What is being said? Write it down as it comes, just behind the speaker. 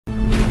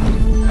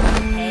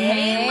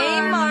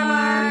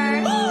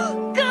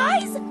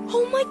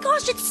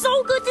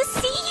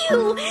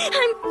too!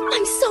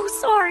 I'm so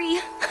sorry.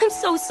 I'm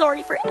so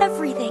sorry for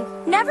everything.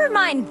 Never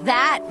mind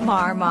that,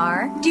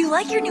 Marmar. Do you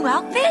like your new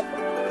outfit?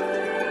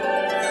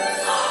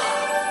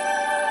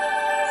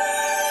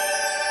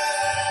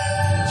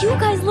 You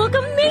guys look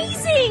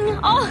amazing!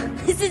 Oh,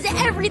 this is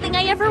everything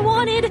I ever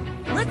wanted.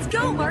 Let's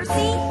go, Marcy.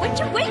 What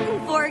you waiting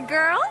for,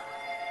 girl?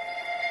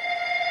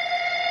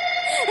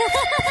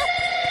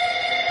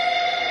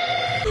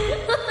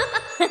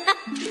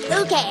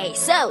 Okay,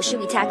 so should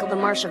we tackle the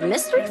Marsh of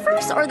Mystery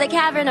first or the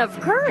Cavern of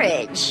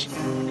Courage?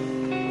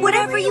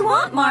 Whatever you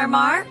want,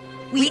 Marmar.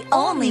 We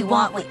only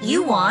want what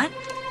you want.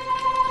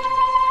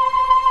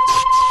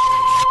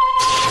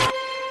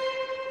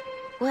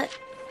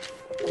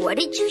 What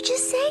did you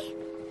just say?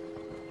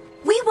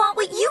 We want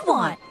what you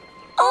want.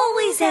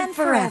 Always and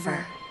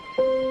forever.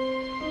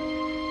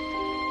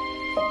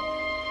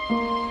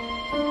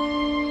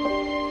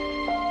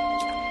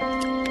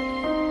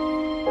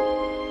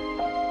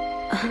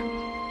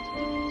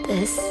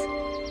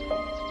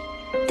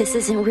 This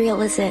isn't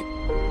real, is it?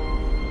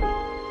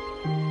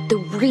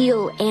 The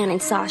real Anne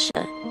and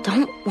Sasha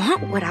don't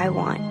want what I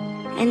want,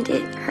 and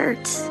it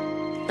hurts.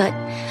 But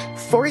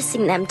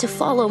forcing them to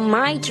follow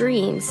my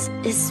dreams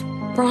is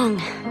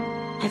wrong.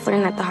 I've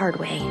learned that the hard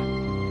way.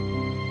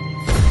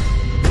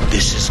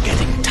 This is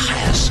getting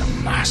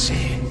tiresome,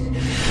 Marcy.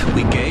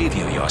 We gave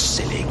you your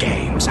silly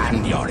games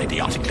and your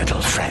idiotic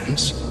little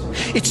friends.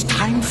 It's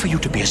time for you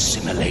to be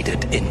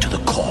assimilated into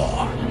the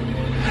core.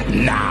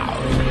 Now!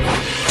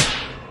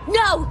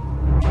 No!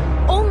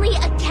 Only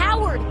a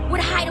coward would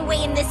hide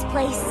away in this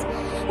place.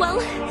 Well,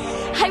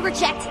 I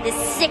reject this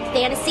sick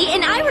fantasy,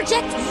 and I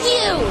reject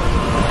you!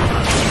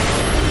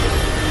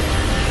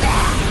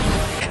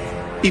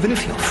 Even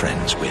if your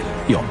friends win,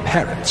 your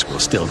parents will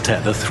still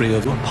tear the three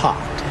of you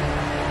apart.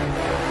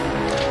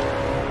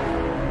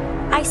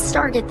 I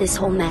started this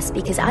whole mess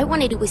because I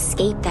wanted to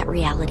escape that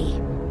reality.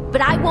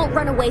 But I won't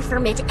run away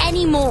from it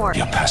anymore.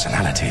 Your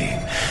personality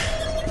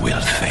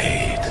will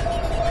fade.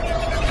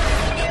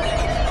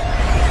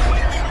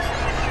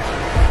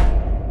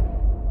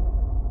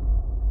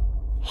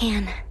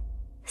 Anne,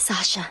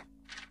 Sasha,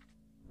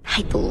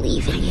 I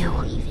believe in you.